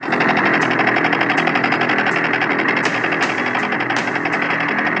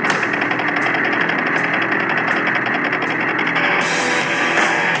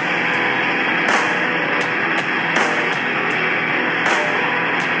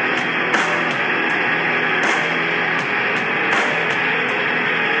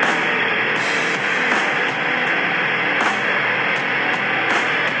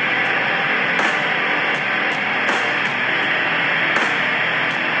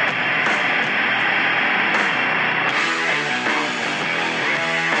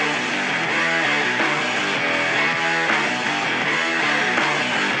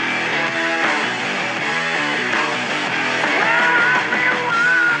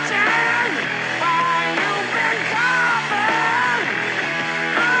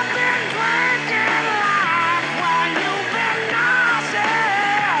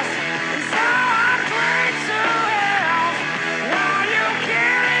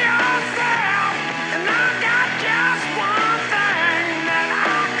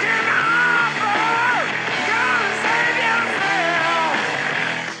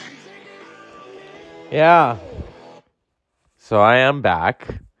Yeah. So I am back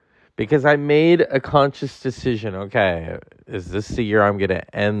because I made a conscious decision. Okay, is this the year I'm going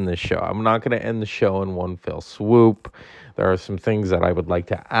to end the show? I'm not going to end the show in one fell swoop. There are some things that I would like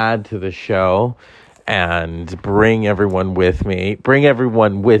to add to the show and bring everyone with me. Bring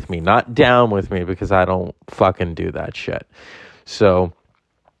everyone with me, not down with me, because I don't fucking do that shit. So,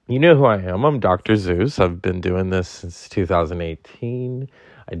 you know who I am. I'm Dr. Zeus. I've been doing this since 2018.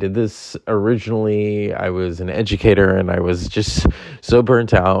 I did this originally. I was an educator and I was just so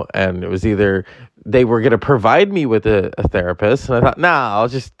burnt out, and it was either they were going to provide me with a therapist, and I thought, nah, I'll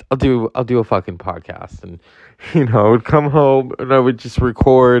do a fucking podcast. And I would come home and I would just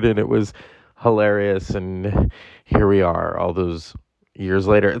record, and it was hilarious. And here we are all those years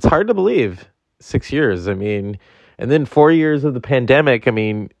later. It's hard to believe. 6 years. I mean, and then 4 years of the pandemic. I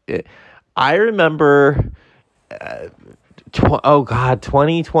mean, I remember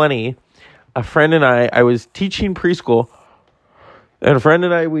 2020, a friend and I was teaching preschool, and a friend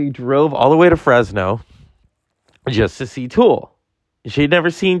and I, we drove all the way to Fresno just to see Tool. She'd never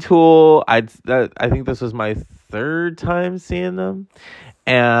seen Tool. I think this was my third time seeing them.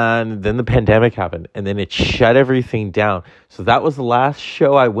 And then the pandemic happened, and then it shut everything down. So that was the last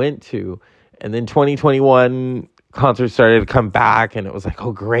show I went to. And then 2021 concerts started to come back, and it was like,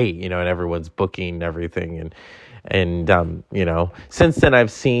 oh, great, and everyone's booking everything. And since then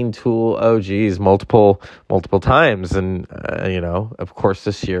I've seen Tool, multiple times, and of course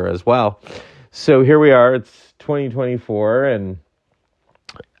this year as well. So here we are. It's 2024, and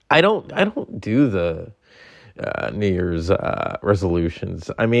I don't do the New Year's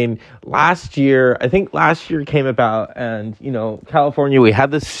resolutions. I mean, last year came about, and California, we had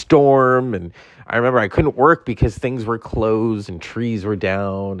this storm, and I remember I couldn't work because things were closed and trees were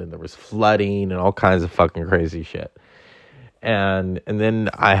down and there was flooding and all kinds of fucking crazy shit. And then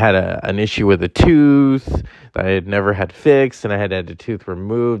I had an issue with a tooth that I had never had fixed, and I had a tooth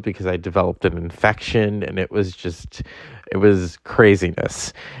removed because I developed an infection, and it was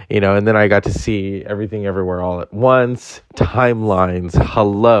craziness, and then I got to see Everything Everywhere All at Once, Timelines,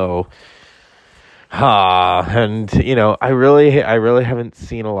 Hello. And I really haven't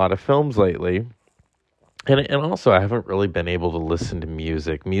seen a lot of films lately. And also, I haven't really been able to listen to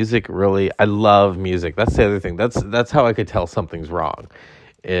music. Music, really, I love music. That's the other thing. That's how I could tell something's wrong,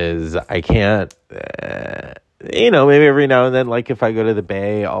 is I can't, maybe every now and then, like if I go to the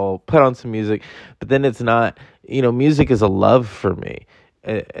Bay, I'll put on some music. But then it's not, music is a love for me.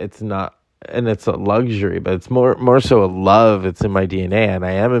 It's not, and it's a luxury, but it's more so a love. It's in my DNA, and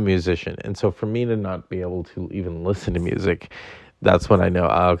I am a musician. And so for me to not be able to even listen to music, that's when I know,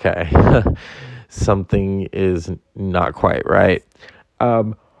 okay, something is not quite right.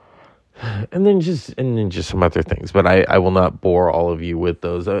 And then just some other things, but I will not bore all of you with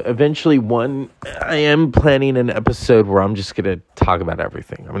those. Eventually, I am planning an episode where I'm just going to talk about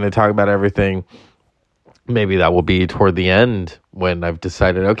everything. I'm going to talk about everything. Maybe that will be toward the end when I've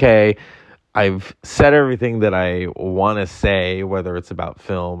decided, okay, I've said everything that I want to say, whether it's about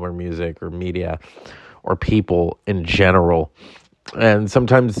film or music or media or people in general. And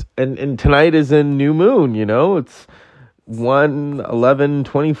sometimes, and tonight is in new moon, it's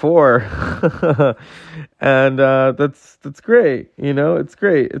 1/11/24, and that's great. It's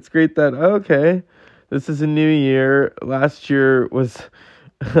great. It's great that, okay, this is a new year. Last year was,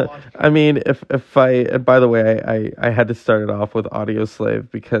 I mean, if I, by the way, I had to start it off with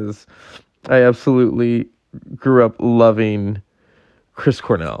Audioslave because I absolutely grew up loving Chris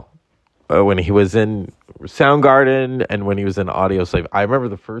Cornell. When he was in Soundgarden and when he was in Audioslave. I remember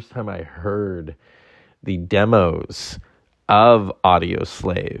the first time I heard the demos of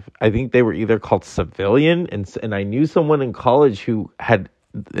Audioslave. I think they were either called Civilian, and I knew someone in college who had,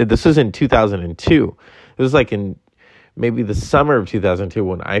 this was in 2002. It was like in maybe the summer of 2002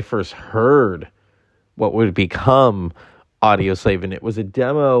 when I first heard what would become Audioslave, and it was a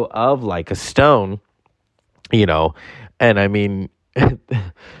demo of Like a Stone, and I mean,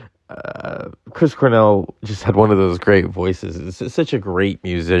 Chris Cornell just had one of those great voices. It's such a great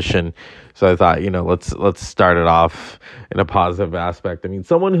musician. So I thought, let's start it off in a positive aspect. I mean,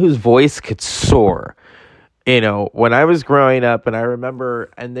 someone whose voice could soar. When I was growing up, and I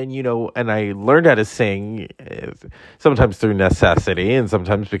remember, and then, and I learned how to sing, sometimes through necessity and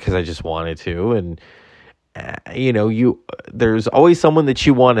sometimes because I just wanted to. And there's always someone that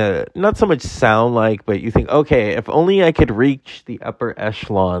you want to not so much sound like, but you think, okay, if only I could reach the upper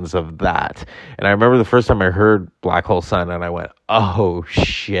echelons of that. And I remember the first time I heard Black Hole Sun, and I went, oh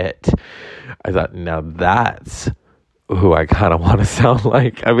shit. I thought, now that's who I kind of want to sound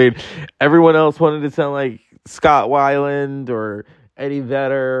like. I mean, everyone else wanted to sound like Scott Weiland or Eddie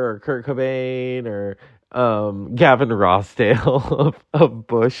Vedder or Kurt Cobain or Gavin Rossdale of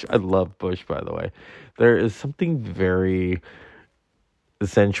Bush. I love Bush, by the way. There is something very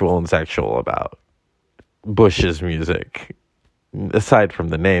sensual and sexual about Bush's music, aside from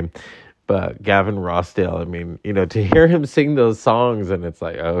the name. But Gavin Rossdale, I mean, to hear him sing those songs, and it's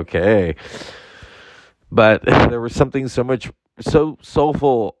like, okay. But there was something so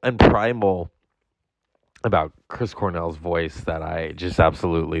soulful and primal about Chris Cornell's voice that I just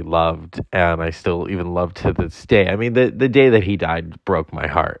absolutely loved, and I still even love to this day. I mean, the day that he died broke my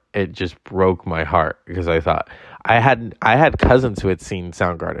heart. It just broke my heart because I thought I had cousins who had seen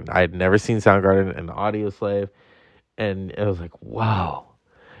Soundgarden. I had never seen Soundgarden and Audioslave, and it was like, wow.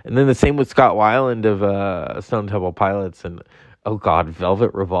 And then the same with Scott Weiland of Stone Temple Pilots and, oh God,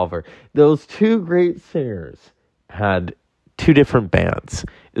 Velvet Revolver. Those two great singers had two different bands.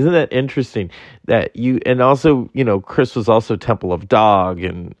 Isn't that interesting? And also, Chris was also Temple of Dog,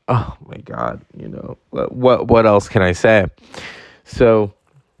 and oh my God, what else can I say? So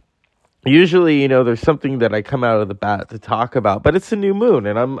usually, there's something that I come out of the bat to talk about, but it's a new moon,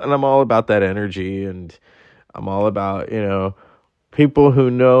 and I'm all about that energy, and I'm all about, people who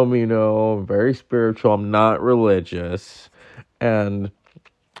know me know I'm very spiritual. I'm not religious. And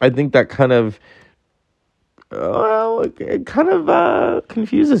I think that kind of, it kind of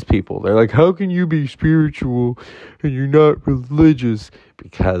confuses people. They're like, how can you be spiritual and you're not religious?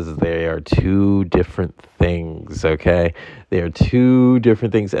 Because they are two different things, okay? They are two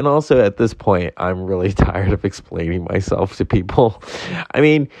different things. And also at this point, I'm really tired of explaining myself to people. I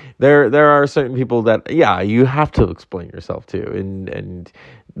mean, there are certain people that, yeah, you have to explain yourself to and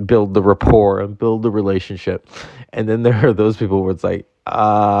build the rapport and build the relationship. And then there are those people where it's like,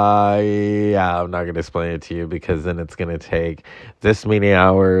 yeah, I'm not going to explain it to you because then it's going to take this many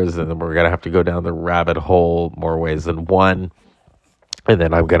hours and then we're going to have to go down the rabbit hole more ways than one. And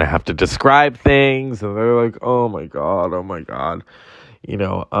then I'm going to have to describe things. And they're like, oh my God.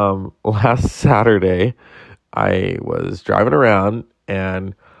 Last Saturday, I was driving around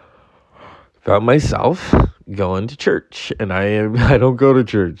and found myself going to church. And I don't go to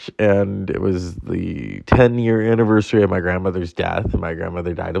church. And it was the 10-year anniversary of my grandmother's death. And my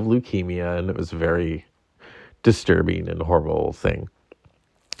grandmother died of leukemia. And it was a very disturbing and horrible thing.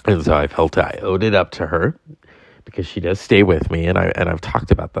 And so I felt I owed it up to her, because she does stay with me, and I've talked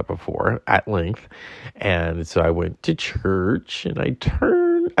about that before at length. And so I went to church, and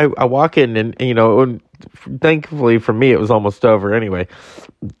I walk in, and thankfully for me, it was almost over anyway,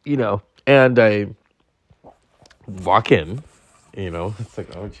 and I walk in, it's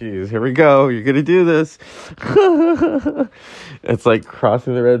like, oh geez, here we go, you're gonna do this. It's like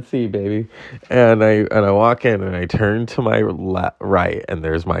crossing the Red Sea, baby. And I walk in, and I turn to my right, and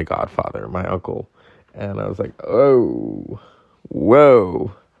there's my godfather, my uncle. And I was like, oh,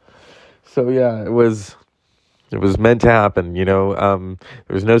 whoa. So yeah, it was meant to happen, there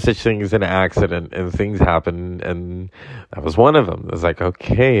was no such thing as an accident, and things happen, and that was one of them. I was like,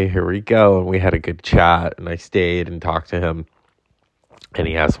 okay, here we go. And we had a good chat, and I stayed and talked to him, and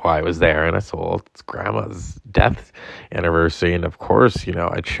he asked why I was there, and I said, well, it's grandma's death anniversary, and of course,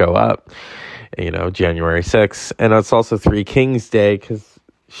 I'd show up, January 6th, and it's also Three Kings Day, because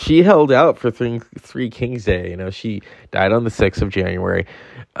she held out for Three Kings Day. She died on the 6th of January,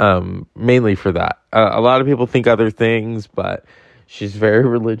 mainly for that. A lot of people think other things, but she's very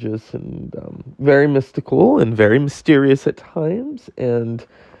religious and very mystical and very mysterious at times. And,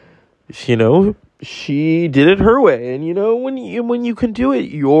 she did it her way. And, when you can do it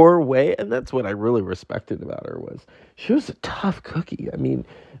your way, and that's what I really respected about her, was she was a tough cookie. I mean,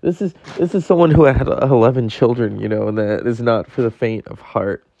 this is someone who had 11 children, and that is not for the faint of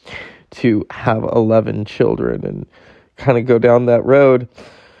heart to have 11 children and kind of go down that road.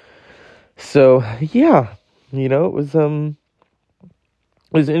 So yeah, it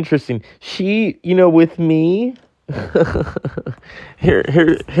was interesting. She, with me,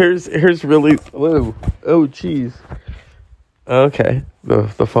 here's really, whoa, oh geez. Okay,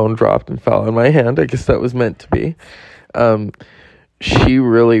 the phone dropped and fell in my hand. I guess that was meant to be. She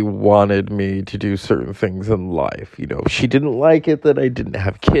really wanted me to do certain things in life. She didn't like it that I didn't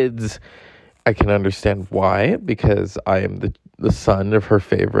have kids. I can understand why, because I am the son of her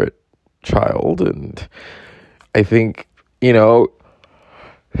favorite child. And I think,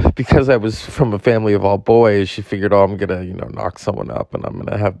 because I was from a family of all boys, she figured, oh, I'm going to, knock someone up and I'm going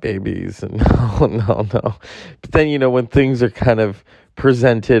to have babies. And no. But then, when things are kind of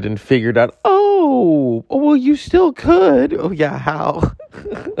presented and figured out, oh, well, you still could. Oh, yeah, how?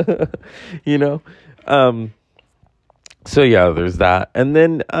 So, yeah, there's that. And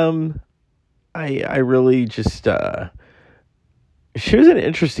then I really just she was an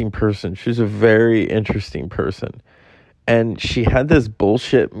interesting person. She was a very interesting person. And she had this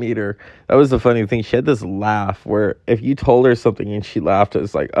bullshit meter. That was the funny thing. She had this laugh where if you told her something and she laughed, it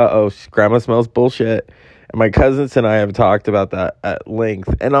was like, uh-oh, grandma smells bullshit. And my cousins and I have talked about that at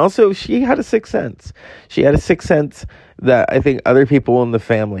length. And also, she had a sixth sense. She had a sixth sense that I think other people in the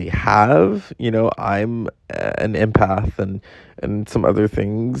family have. You know, I'm an empath and some other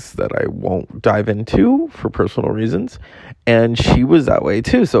things that I won't dive into for personal reasons. And she was that way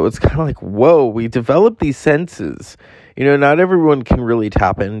too. So it's kind of like, whoa, we developed these senses. You know, not everyone can really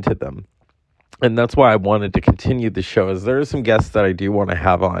tap into them. And that's why I wanted to continue the show, is there are some guests that I do want to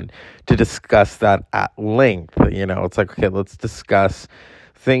have on to discuss that at length. You know, it's like, okay, let's discuss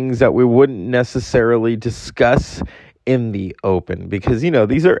things that we wouldn't necessarily discuss in the open, because, you know,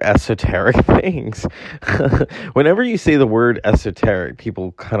 these are esoteric things. Whenever you say the word esoteric,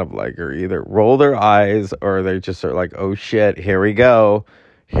 people kind of like are either roll their eyes or they just are like, oh shit, here we go.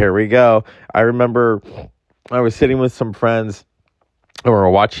 I remember I was sitting with some friends and we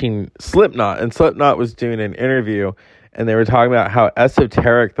were watching Slipknot, and Slipknot was doing an interview, and they were talking about how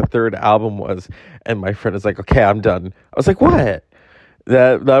esoteric the third album was, and my friend was like, okay, I'm done. I was like, what?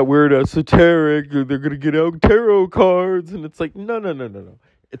 That word esoteric, they're going to get out tarot cards, and it's like, no.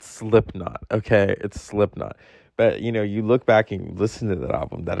 It's Slipknot, okay? It's Slipknot. But, you know, you look back and you listen to that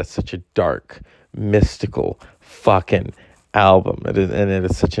album, that is such a dark, mystical fucking album, and it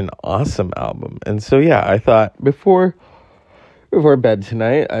is such an awesome album. And so, yeah, I thought before bed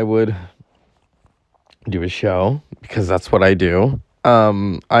tonight, I would do a show, because that's what I do.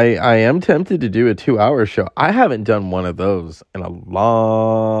 I am tempted to do a 2-hour show. I haven't done one of those in a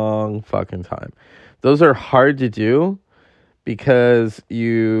long fucking time. Those are hard to do because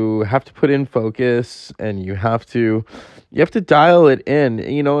you have to put in focus and you have to dial it in,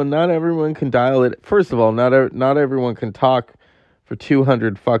 you know, and not everyone can dial it. First of all, not everyone can talk for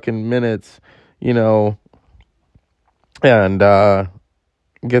 200 fucking minutes, you know, and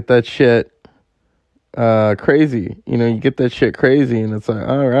get that shit crazy. You know, you get that shit crazy and it's like,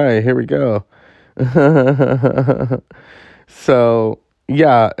 all right, here we go. So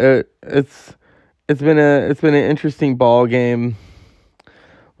yeah, it's been an interesting ball game,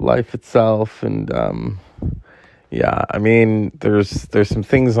 life itself, and yeah, I mean, there's some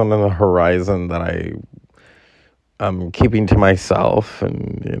things on the horizon that I'm keeping to myself,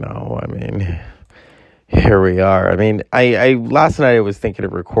 and you know, I mean, here we are. I mean, I last night I was thinking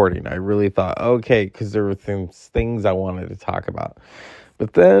of recording. I really thought, okay, because there were things I wanted to talk about.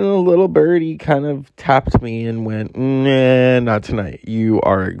 But then a little birdie kind of tapped me and went, nah, not tonight. You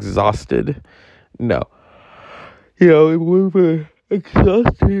are exhausted. No. You know, we're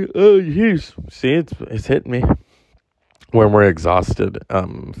exhausted. Oh, jeez. See, it's hitting me. When we're exhausted,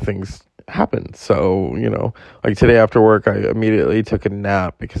 things happen. So, you know, like today after work, I immediately took a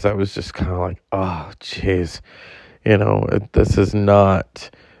nap because I was just kind of like, oh, jeez, you know, this is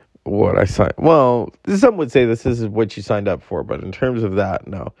not what I signed. Well, some would say this is what you signed up for, but in terms of that,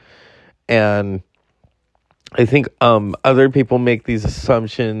 no. And I think other people make these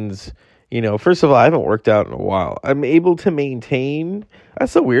assumptions. You know, first of all, I haven't worked out in a while. I'm able to maintain.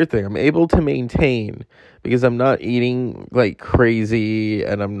 That's a weird thing. I'm able to maintain because I'm not eating like crazy,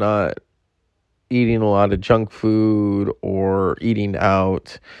 and I'm not eating a lot of junk food or eating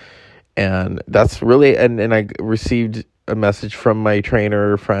out. And that's really, and I received a message from my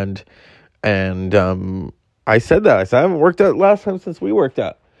trainer friend, and I said that. I said, I haven't worked out last time since we worked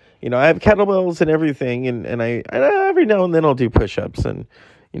out. You know, I have kettlebells and everything, and I every now and then I'll do push-ups, and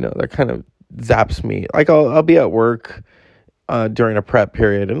you know, that kind of zaps me. Like I'll be at work during a prep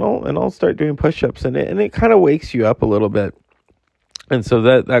period, and I'll start doing push-ups, and it kind of wakes you up a little bit, and so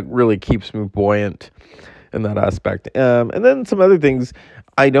that really keeps me buoyant in that aspect. And then some other things.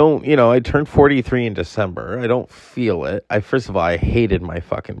 I turned 43 in December. I don't feel it. First of all, I hated my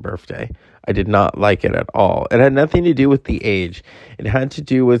fucking birthday. I did not like it at all. It had nothing to do with the age. It had to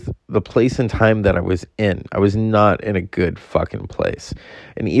do with the place and time that I was in. I was not in a good fucking place.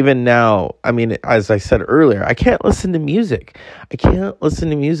 And even now, I mean, as I said earlier, I can't listen to music. I can't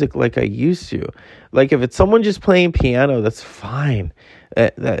listen to music like I used to. Like if it's someone just playing piano, that's fine.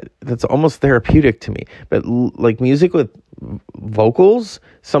 That's almost therapeutic to me. But like music with vocals,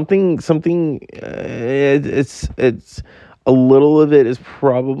 something it's a little of it is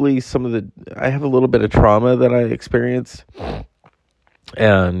probably I have a little bit of trauma that I experienced,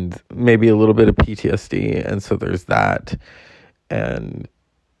 and maybe a little bit of PTSD, and so there's that, and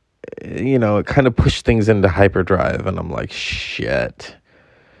you know, it kind of pushed things into hyperdrive, and I'm like, shit,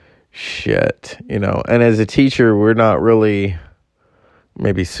 you know. And as a teacher, we're not really,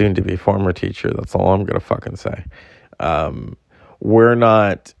 maybe soon to be former teacher, that's all I'm gonna fucking say, we're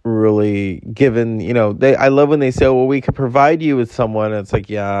not really given, I love when they say, well, we could provide you with someone. It's like,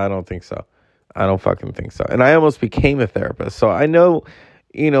 yeah, I don't think so. I don't fucking think so. And I almost became a therapist. So I know,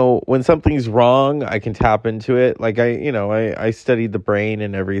 when something's wrong, I can tap into it. Like I studied the brain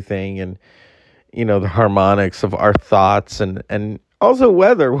and everything, and, the harmonics of our thoughts and also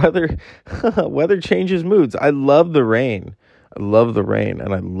weather. Weather changes moods. I love the rain. I love the rain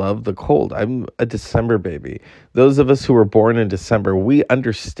and I love the cold. I'm a December baby. Those of us who were born in December, we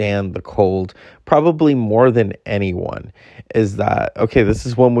understand the cold probably more than anyone. Is that, okay, this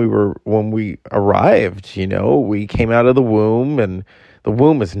is when we arrived, we came out of the womb, and the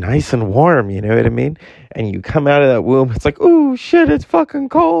womb is nice and warm, you know what I mean? And you come out of that womb, it's like, oh shit, it's fucking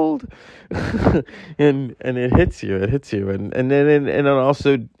cold. and it hits you. And then it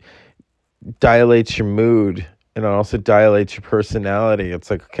also dilates your mood. And it also dilates your personality. It's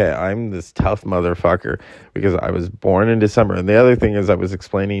like, okay, I'm this tough motherfucker because I was born in December. And the other thing is, I was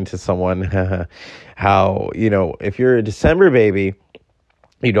explaining to someone how, if you're a December baby,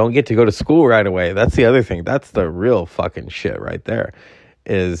 you don't get to go to school right away. That's the other thing. That's the real fucking shit right there.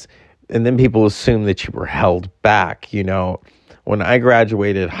 And then people assume that you were held back. When I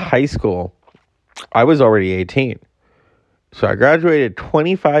graduated high school, I was already 18. So I graduated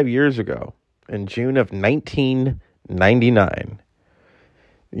 25 years ago. In June of 1999,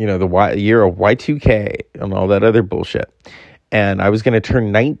 the year of Y2K and all that other bullshit. And I was going to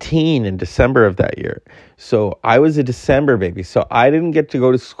turn 19 in December of that year. So I was a December baby. So I didn't get to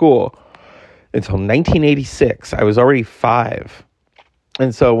go to school until 1986. I was already 5.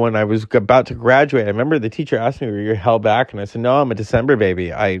 And so when I was about to graduate, I remember the teacher asked me, were you held back? And I said, no, I'm a December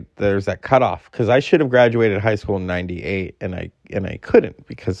baby. There's that cutoff, because I should have graduated high school in 98, and I couldn't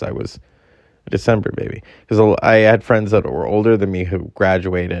because I was December baby, because I had friends that were older than me who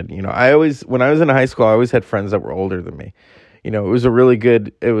graduated. When I was in high school, I always had friends that were older than me. It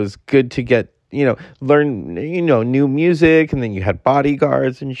was good to get, learn, new music, and then you had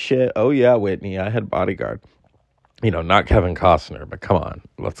bodyguards and shit. Oh yeah, Whitney, I had bodyguard. Not Kevin Costner, but come on,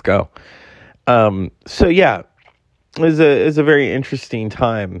 let's go. So yeah, it was a very interesting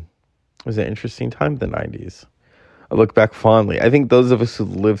time. It was an interesting time, the 90s. I look back fondly. I think those of us who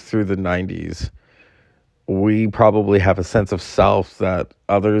lived through the 90s, we probably have a sense of self that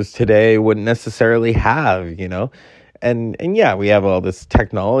others today wouldn't necessarily have, And yeah, we have all this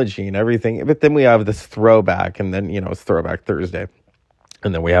technology and everything, but then we have this throwback, and then, it's Throwback Thursday.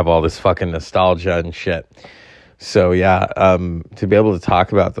 And then we have all this fucking nostalgia and shit. So yeah, to be able to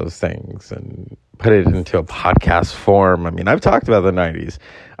talk about those things and put it into a podcast form. I mean, I've talked about the 90s.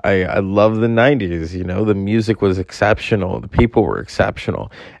 I love the 90s, the music was exceptional. The people were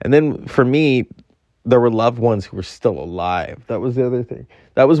exceptional. And then for me, there were loved ones who were still alive. That was the other thing.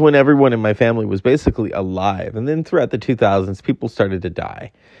 That was when everyone in my family was basically alive. And then throughout the 2000s, people started to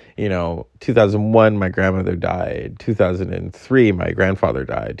die. 2001, my grandmother died. 2003, my grandfather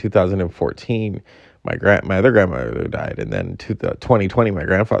died. 2014, my other grandmother died. And then 2020, my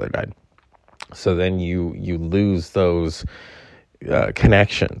grandfather died. So then you lose those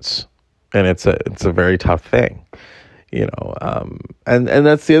connections, and it's a very tough thing, and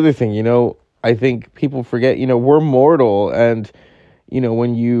that's the other thing, I think people forget, we're mortal, and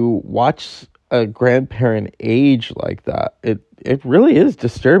when you watch a grandparent age like that, it really is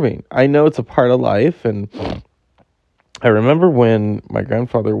disturbing. I know it's a part of life, and I remember when my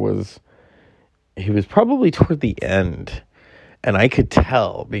grandfather he was probably toward the end. And I could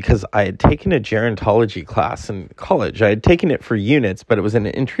tell because I had taken a gerontology class in college. I had taken it for units, but it was an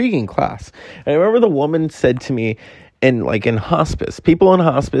intriguing class. And I remember the woman said to me, in hospice, people in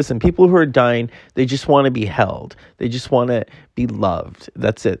hospice and people who are dying, they just want to be held. They just want to be loved.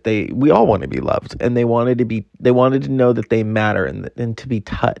 That's it. We all want to be loved, and they wanted to know that they matter, and to be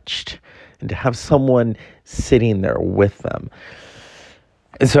touched, and to have someone sitting there with them.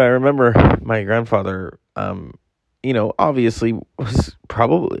 And so I remember my grandfather, obviously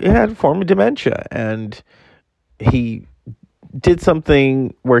had a form of dementia, and he did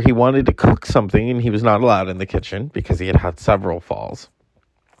something where he wanted to cook something, and he was not allowed in the kitchen because he had several falls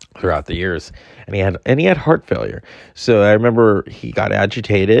throughout the years, and he had heart failure. So I remember he got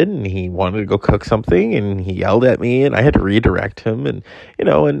agitated, and he wanted to go cook something, and he yelled at me, and I had to redirect him, and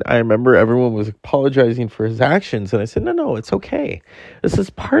and I remember everyone was apologizing for his actions, and I said, no, it's okay, this is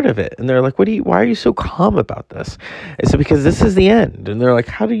part of it. And they're like, why are you so calm about this? I said, because this is the end. And they're like,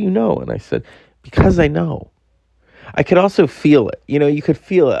 how do you know? And I said, because I know. I could also feel it. You could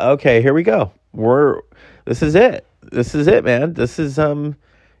feel it. Okay, here we go. This is it. This is it, man. This is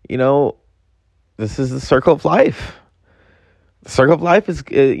this is the circle of life. The circle of life is,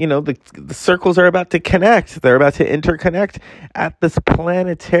 the circles are about to connect. They're about to interconnect at this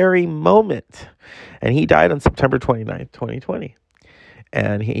planetary moment. And he died on September 29th, 2020.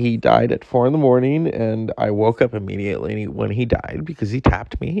 And he died at 4 a.m, and I woke up immediately when he died because he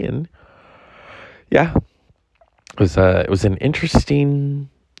tapped me. And yeah, it was an interesting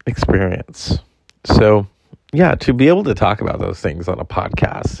experience. So yeah, to be able to talk about those things on a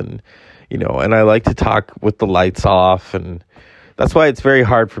podcast, and and I like to talk with the lights off, and that's why it's very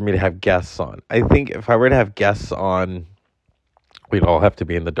hard for me to have guests on. I think if I were to have guests on, we'd all have to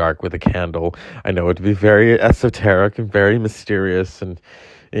be in the dark with a candle. I know it'd be very esoteric and very mysterious, and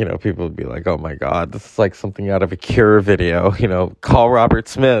people would be like, "Oh my God, this is like something out of a Cure video." Call Robert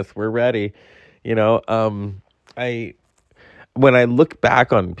Smith, we're ready. When I look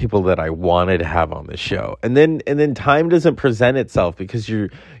back on people that I wanted to have on the show, and then time doesn't present itself because you're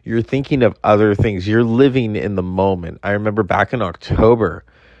thinking of other things. You're living in the moment. I remember back in October,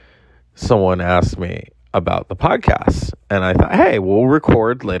 someone asked me about the podcast, and I thought, hey, we'll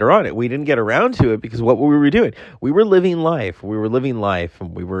record later on. We didn't get around to it because what we were doing, we were living life. We were living life,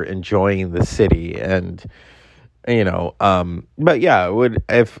 and we were enjoying the city, and but yeah, it would,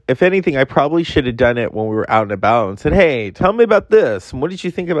 if anything, I probably should have done it when we were out and about and said, hey, tell me about this. And what did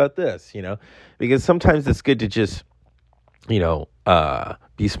you think about this? Because sometimes it's good to just,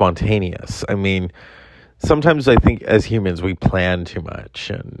 be spontaneous. I mean, sometimes I think as humans, we plan too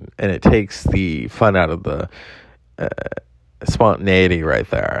much, and it takes the fun out of the, spontaneity right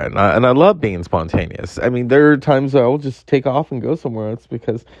there. And I love being spontaneous. I mean, there are times I'll just take off and go somewhere else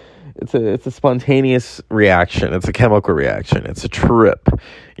because it's a spontaneous reaction. It's a chemical reaction. It's a trip.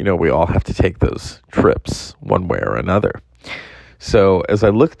 We all have to take those trips one way or another. So as I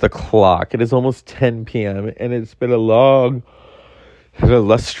look at the clock, it is almost 10 p.m. and it's been a long and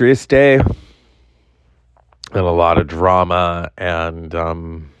illustrious day and a lot of drama, and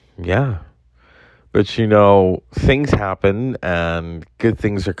yeah. But things happen and good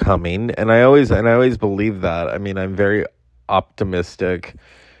things are coming, and I always believe that. I mean, I'm very optimistic.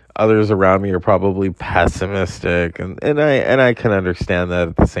 Others around me are probably pessimistic, and I can understand that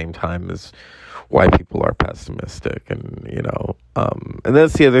at the same time as why people are pessimistic, and and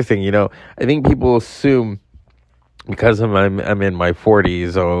that's the other thing. I think people assume because I'm in my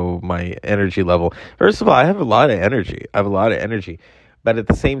 40s, my energy level. First of all, I have a lot of energy. But at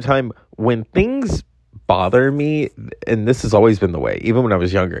the same time, when things bother me, and this has always been the way, even when I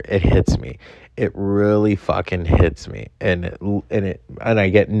was younger, it hits me. It really fucking hits me, and I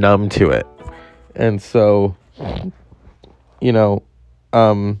get numb to it. And so, yeah,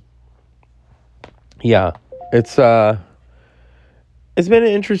 it's been an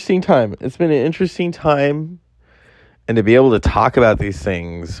interesting time. And to be able to talk about these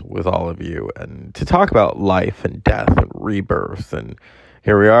things with all of you, and to talk about life and death and rebirth, and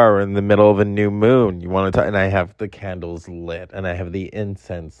here we are, we're in the middle of a new moon. You want to talk, and I have the candles lit, and I have the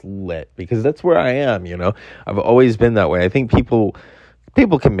incense lit, because that's where I am. I've always been that way. I think people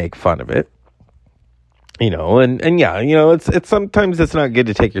can make fun of it, and yeah, it's sometimes it's not good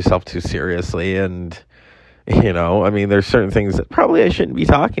to take yourself too seriously, and I mean, there's certain things that probably I shouldn't be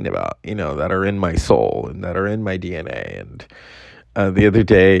talking about, that are in my soul and that are in my DNA. And the other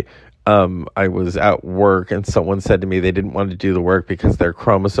day, I was at work and someone said to me they didn't want to do the work because their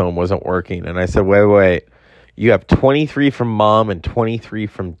chromosome wasn't working. And I said, wait, you have 23 from mom and 23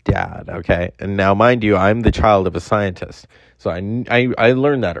 from dad, okay? And now, mind you, I'm the child of a scientist. So I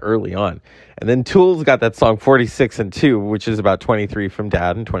learned that early on. And then Tools got that song 46 and 2, which is about 23 from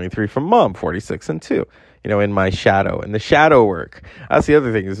dad and 23 from mom, 46 and 2. In my shadow, and the shadow work. That's the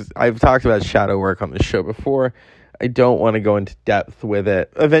other thing, is I've talked about shadow work on the show before. I don't want to go into depth with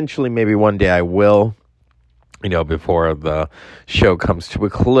it. Eventually, maybe one day I will, before the show comes to a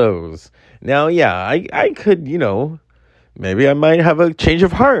close. Now, yeah, I could, maybe I might have a change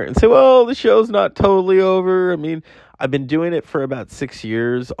of heart and say, well, the show's not totally over. I mean, I've been doing it for about 6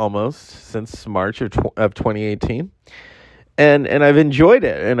 years almost, since March of 2018. And I've enjoyed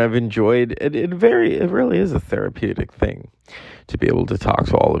it, and I've enjoyed it. It really is a therapeutic thing to be able to talk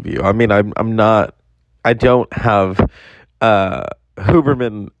to all of you. I mean, I don't have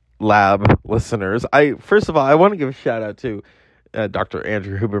Huberman Lab listeners. First of all, I want to give a shout out to Dr.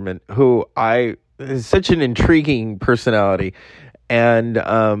 Andrew Huberman, who is such an intriguing personality. And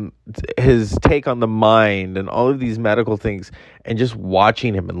his take on the mind and all of these medical things, and just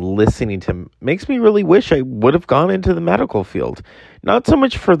watching him and listening to him makes me really wish I would have gone into the medical field. Not so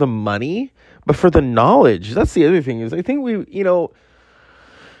much for the money, but for the knowledge. That's the other thing, is I think we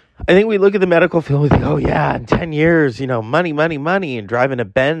look at the medical field and think, oh yeah, in 10 years, money, and driving a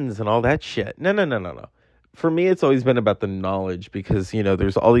Benz and all that shit. No. for me, it's always been about the knowledge because,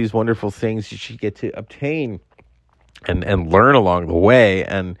 there's all these wonderful things you should get to obtain and learn along the way,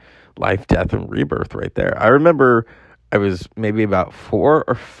 and life, death, and rebirth right there. I remember I was maybe about 4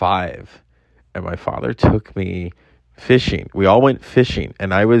 or 5, and my father took me fishing. We all went fishing,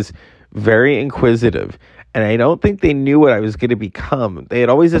 and I was very inquisitive, and I don't think they knew what I was going to become. They had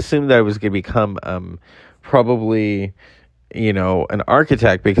always assumed that I was going to become probably, an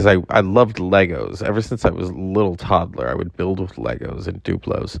architect, because I loved Legos. Ever since I was a little toddler, I would build with Legos and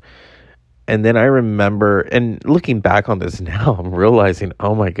Duplos. And then I remember, and looking back on this now, I'm realizing,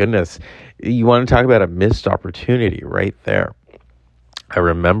 oh my goodness, you want to talk about a missed opportunity right there. I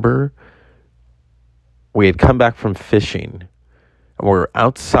remember we had come back from fishing, and we're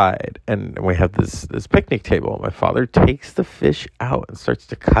outside, and we have this picnic table. My father takes the fish out and starts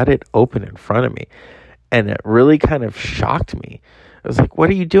to cut it open in front of me. And it really kind of shocked me. I was like, what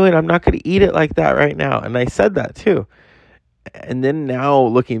are you doing? I'm not going to eat it like that right now. And I said that too. And then now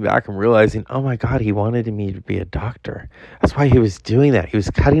looking back and realizing, oh my God, he wanted me to be a doctor. That's why he was doing that. He was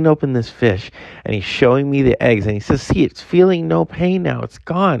cutting open this fish and he's showing me the eggs. And he says, see, it's feeling no pain now. It's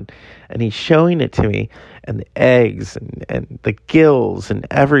gone. And he's showing it to me, and the eggs and the gills and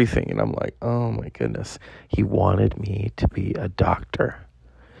everything. And I'm like, oh my goodness. He wanted me to be a doctor.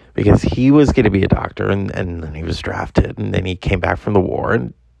 Because he was going to be a doctor, and then he was drafted, and then he came back from the war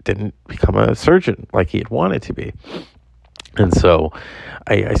and didn't become a surgeon like he had wanted to be. And so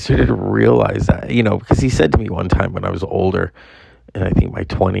I started to realize that, because he said to me one time when I was older, and I think my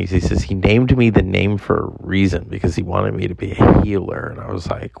 20s, he says he named me the name for a reason, because he wanted me to be a healer. And I was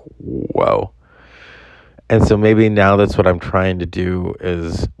like, whoa. And so maybe now that's what I'm trying to do,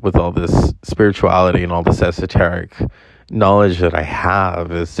 is with all this spirituality and all this esoteric knowledge that I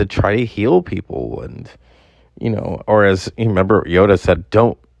have, is to try to heal people. And, or as you remember, Yoda said,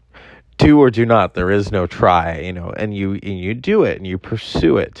 don't do or do not. There is no try, and you do it and you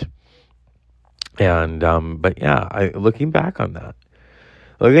pursue it. And, but yeah, looking back on that,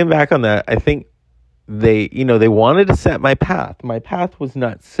 I think they wanted to set my path. My path was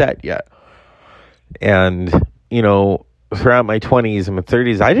not set yet. And, throughout my 20s and my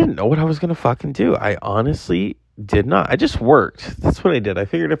 30s, I didn't know what I was going to fucking do. I honestly did not. I just worked. That's what I did. I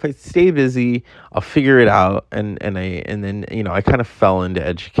figured if I stay busy, I'll figure it out. And then I kind of fell into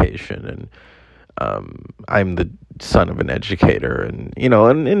education, and I'm the son of an educator, and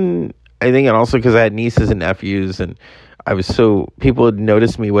and I think, and also because I had nieces and nephews, and people had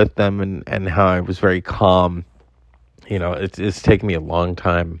noticed me with them, and how I was very calm. It's taken me a long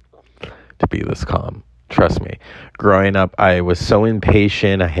time to be this calm. Trust me. Growing up, I was so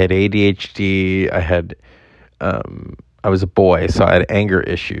impatient. I had ADHD. I was a boy, so I had anger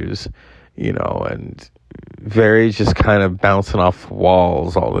issues, and very just kind of bouncing off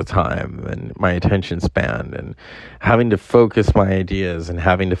walls all the time, and my attention span, and having to focus my ideas and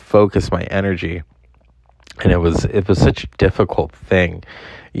having to focus my energy. And it was such a difficult thing,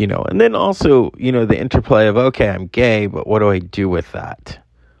 and then also, the interplay of, okay, I'm gay, but what do I do with that?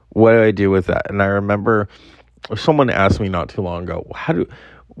 And I remember someone asked me not too long ago,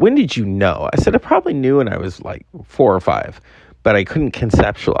 when did you know? I said, I probably knew when I was like 4 or 5, but I couldn't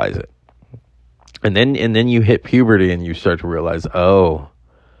conceptualize it. And then you hit puberty and you start to realize, oh,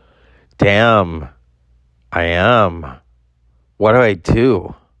 damn, I am. What do I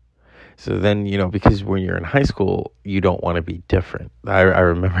do? So then, because when you're in high school, you don't want to be different. I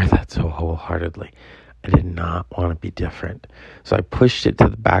remember that so wholeheartedly. I did not want to be different. So I pushed it to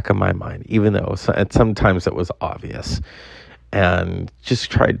the back of my mind, even though sometimes it was obvious, and just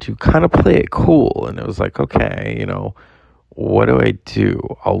tried to kind of play it cool. And it was like, okay, what do I do?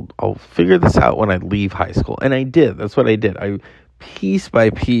 I'll figure this out when I leave high school. And I did. That's what I did. I, piece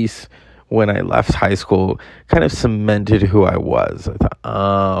by piece, when I left high school, kind of cemented who I was. I thought,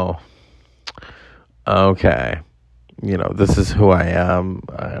 oh, okay. This is who I am,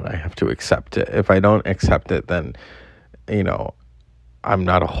 and I have to accept it. If I don't accept it, then, I'm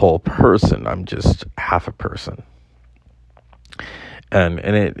not a whole person. I'm just half a person. And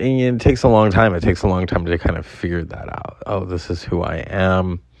it takes a long time. It takes a long time to kind of figure that out. Oh, this is who I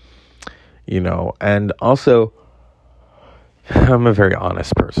am, and also I'm a very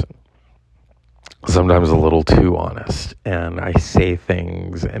honest person. Sometimes a little too honest, and I say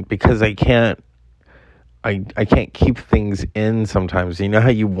things, and because I can't keep things in sometimes. You know how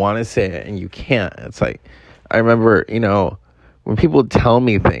you want to say it and you can't. It's like, I remember, when people tell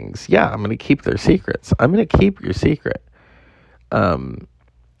me things, yeah, I'm going to keep their secrets. I'm going to keep your secret. And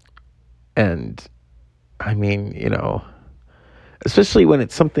I mean, especially when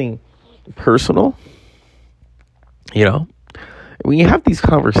it's something personal, when you have these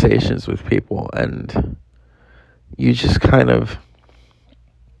conversations with people, and you just kind of,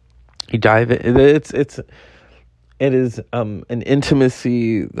 you dive in. It is an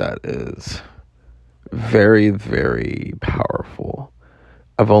intimacy that is very, very powerful.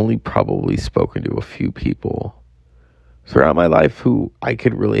 I've only probably spoken to a few people throughout my life who I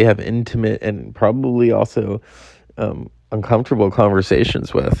could really have intimate and probably also uncomfortable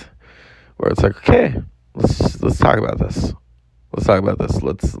conversations with, where it's like, okay, let's talk about this. Let's talk about this.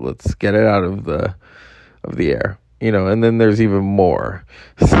 Let's get it out of the air, and then there's even more.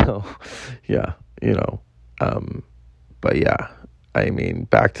 So, yeah, but yeah, I mean,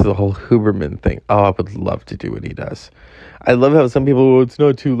 back to the whole Huberman thing. Oh, I would love to do what he does. I love how some people, it's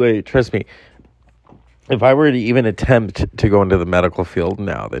not too late. Trust me, if I were to even attempt to go into the medical field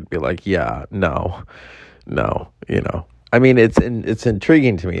now, they'd be like, yeah, no, I mean, it's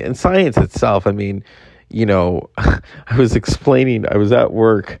intriguing to me. And science itself, I mean, I was at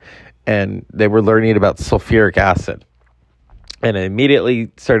work and they were learning about sulfuric acid. And I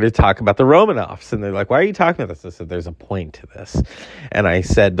immediately started to talk about the Romanovs. And they're like, why are you talking about this? I said, there's a point to this. And I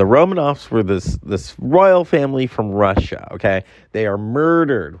said, the Romanovs were this royal family from Russia, okay? They are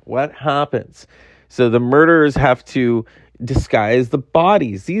murdered. What happens? So the murderers have to disguise the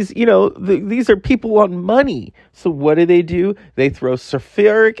bodies. These, these are people on money. So what do? They throw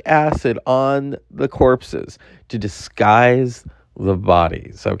sulfuric acid on the corpses to disguise the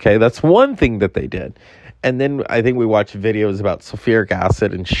bodies, okay? That's one thing that they did. And then I think we watched videos about sulfuric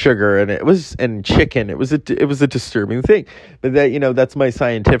acid and sugar and chicken. It was a disturbing thing. But that, that's my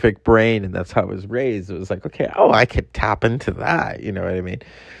scientific brain, and that's how I was raised. It was like, okay, I could tap into that. You know what I mean?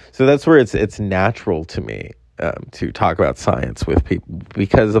 So that's where it's natural to me to talk about science with people,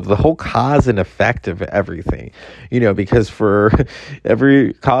 because of the whole cause and effect of everything. Because for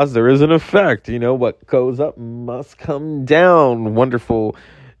every cause there is an effect. What goes up must come down. Wonderful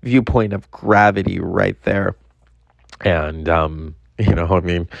viewpoint of gravity right there. And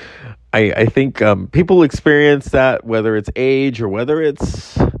I think people experience that, whether it's age or whether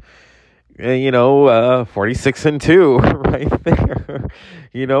it's 46 and 2 right there.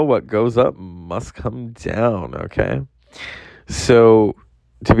 What goes up must come down. Okay, so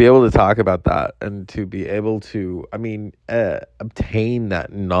to be able to talk about that and to be able to obtain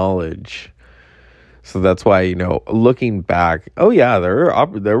that knowledge. So that's why, looking back,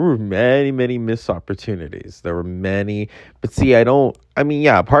 there were many, many missed opportunities. There were many, but see, part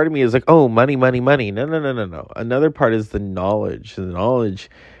of me is like, oh, money. No. Another part is the knowledge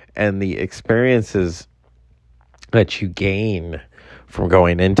and the experiences that you gain from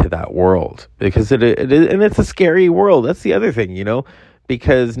going into that world, because it is, and it's a scary world. That's the other thing,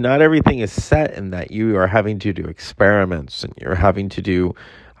 because not everything is set in that. You are having to do experiments, and you're having to do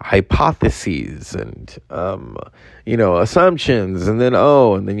hypotheses and assumptions, and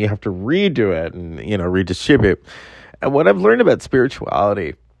then you have to redo it and redistribute. And what I've learned about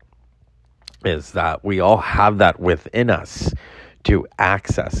spirituality is that we all have that within us to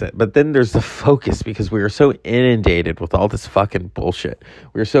access it, but then there's the focus, because we are so inundated with all this fucking bullshit.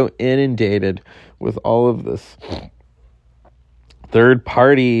 We're so inundated with all of this third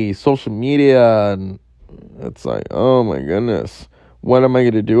party social media, and it's like, oh my goodness, what am I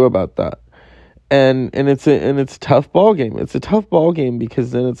going to do about that? And it's a tough ball game. It's a tough ball game,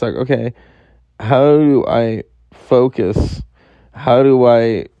 because then it's like, okay, how do I focus? How do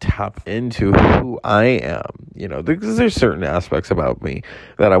I tap into who I am? Because there's certain aspects about me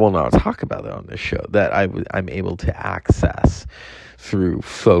that I will not talk about on this show that I'm able to access through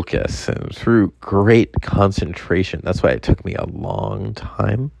focus and through great concentration. That's why it took me a long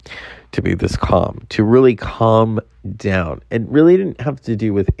time to be this calm, to really calm down. It really didn't have to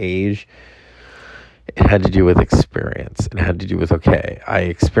do with age. It had to do with experience. It had to do with, okay, I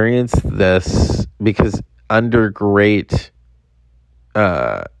experienced this because under great,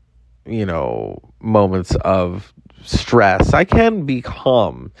 moments of stress, I can be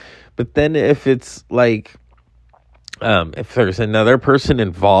calm. But then if it's like, if there's another person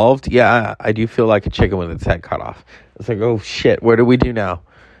involved, yeah, I do feel like a chicken with its head cut off. It's like, oh shit, what do we do now?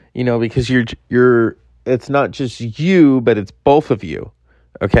 Because you're, it's not just you, but it's both of you.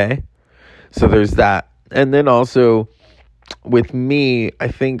 Okay. So there's that. And then also with me, I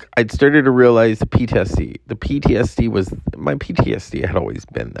think I'd started to realize the PTSD. My PTSD had always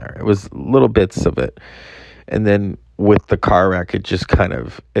been there. It was little bits of it. And then with the car wreck, it just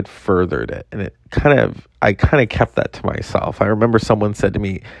it furthered it. And I kind of kept that to myself. I remember someone said to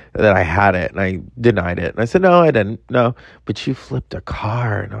me that I had it, and I denied it. And I said, no, I didn't. No, but you flipped a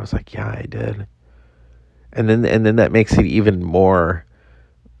car. And I was like, yeah, I did. And then that makes it even more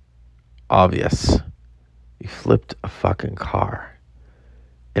obvious. You flipped a fucking car.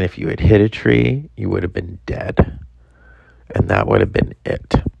 And if you had hit a tree, you would have been dead. And that would have been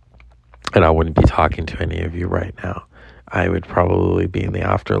it. And I wouldn't be talking to any of you right now. I would probably be in the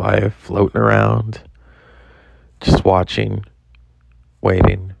afterlife, floating around, just watching,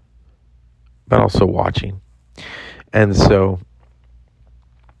 waiting, but also watching. And so,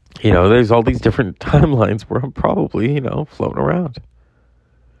 there's all these different timelines where I'm probably, floating around.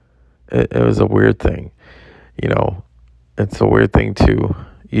 It was a weird thing. It's a weird thing too.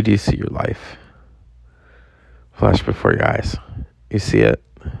 You do see your life flash before your eyes. You see it,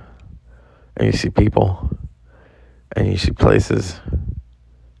 and you see people, and you see places,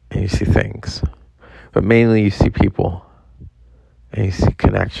 and you see things. But mainly you see people, and you see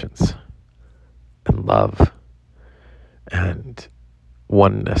connections, and love, and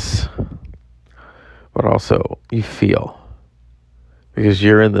oneness. But also you feel, because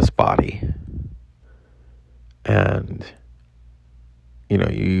you're in this body, and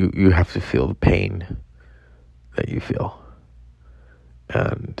you have to feel the pain that you feel.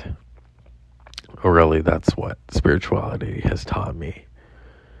 And really, that's what spirituality has taught me.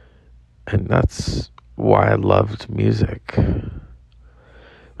 And that's why I loved music. It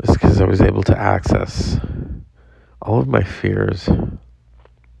was because I was able to access all of my fears,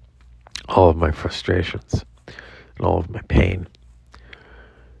 all of my frustrations, and all of my pain,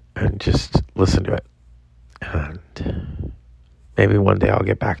 and just listen to it. And maybe one day I'll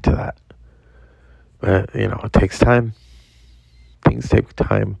get back to that. But, it takes time. Things take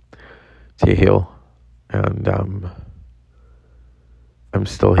time to heal. And I'm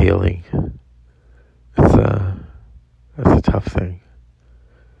still healing. It's a tough thing.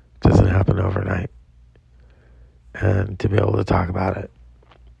 It doesn't happen overnight. And to be able to talk about it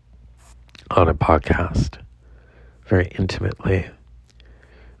on a podcast, very intimately,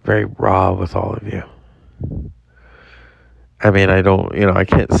 very raw with all of you. I mean, I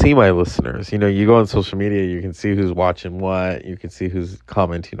can't see my listeners. You go on social media, you can see who's watching what, you can see who's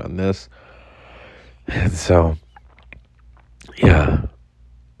commenting on this. And so, yeah.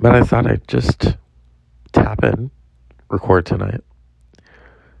 But I thought I'd just tap in, record tonight,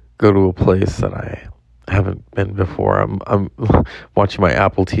 go to a place that I haven't been before. I'm watching my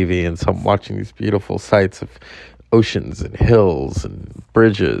Apple TV, and so I'm watching these beautiful sights of oceans and hills and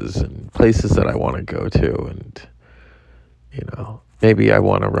bridges and places that I want to go to. And maybe I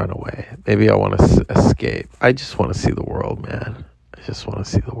want to run away. Maybe I want to escape. I just want to see the world, man. I just want to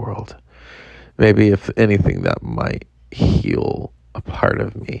see the world. Maybe if anything, that might heal a part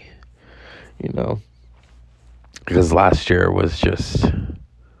of me, because last year was just,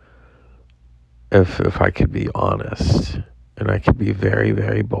 if I could be honest, and I could be very,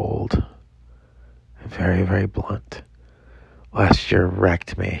 very bold, and very, very blunt, last year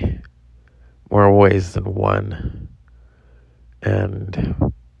wrecked me more ways than one.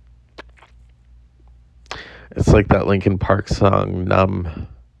 And it's like that Linkin Park song, Numb.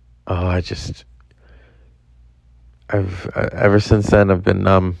 Oh, I've ever since then, I've been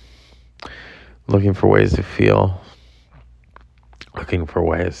numb, looking for ways to feel, looking for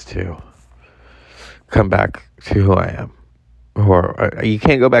ways to come back to who I am. Or you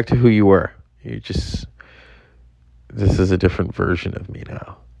can't go back to who you were. This is a different version of me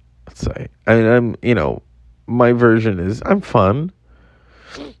now. Let's say. My version is, I'm fun,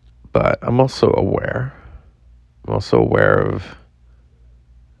 but I'm also aware. I'm also aware of,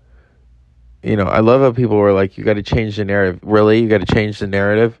 I love how people were like, you got to change the narrative. Really? You got to change the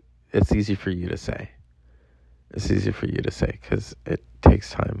narrative? It's easy for you to say. It's easy for you to say because it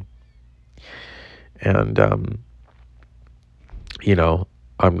takes time. And, I'm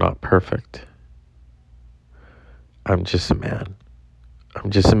not perfect. I'm just a man. I'm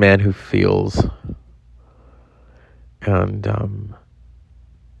just a man who feels. And,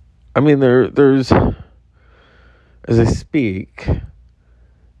 there's, as I speak,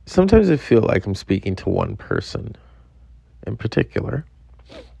 sometimes I feel like I'm speaking to one person in particular,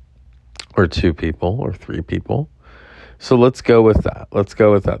 or two people, or three people. So let's go with that.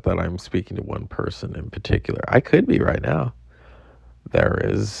 That I'm speaking to one person in particular. I could be right now. There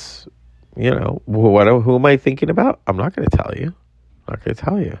is, who am I thinking about? I'm not going to tell you.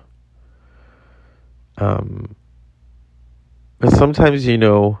 But sometimes,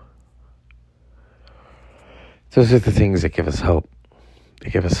 those are the things that give us hope.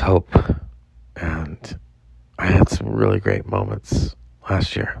 They give us hope. And I had some really great moments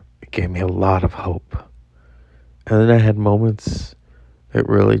last year. It gave me a lot of hope. And then I had moments that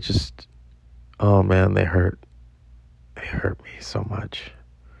really just, oh man, they hurt. They hurt me so much.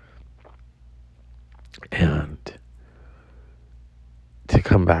 And to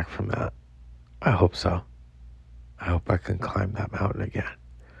come back from that, I hope so. I hope I can climb that mountain again.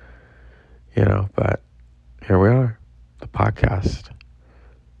 But here we are. The podcast.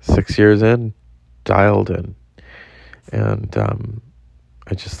 6 years in, dialed in. And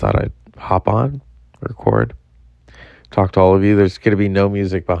I just thought I'd hop on, record, talk to all of you. There's going to be no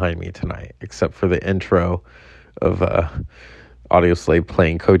music behind me tonight, except for the intro of Audioslave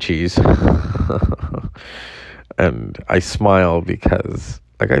playing Cochise. And I smile because,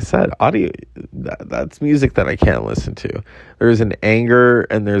 like I said, that's music that I can't listen to. There's an anger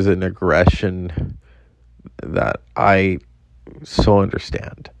and there's an aggression that I so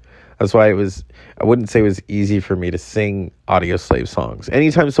understand. That's why I wouldn't say it was easy for me to sing Audioslave songs.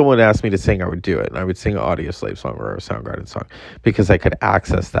 Anytime someone asked me to sing, I would do it. And I would sing an Audioslave song or a Soundgarden song because I could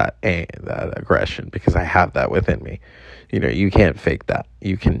access that aggression, because I have that within me. You can't fake that.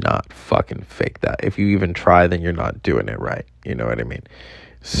 You cannot fucking fake that. If you even try, then you're not doing it right. You know what I mean?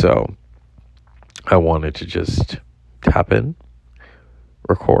 So I wanted to just tap in,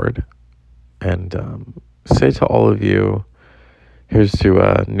 record, and say to all of you, here's to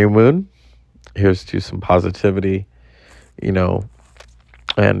a new moon. Here's to some positivity, and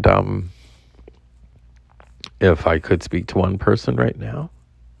if I could speak to one person right now,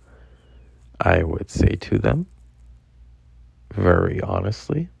 I would say to them, very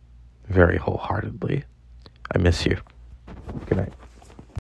honestly, very wholeheartedly, I miss you. Good night.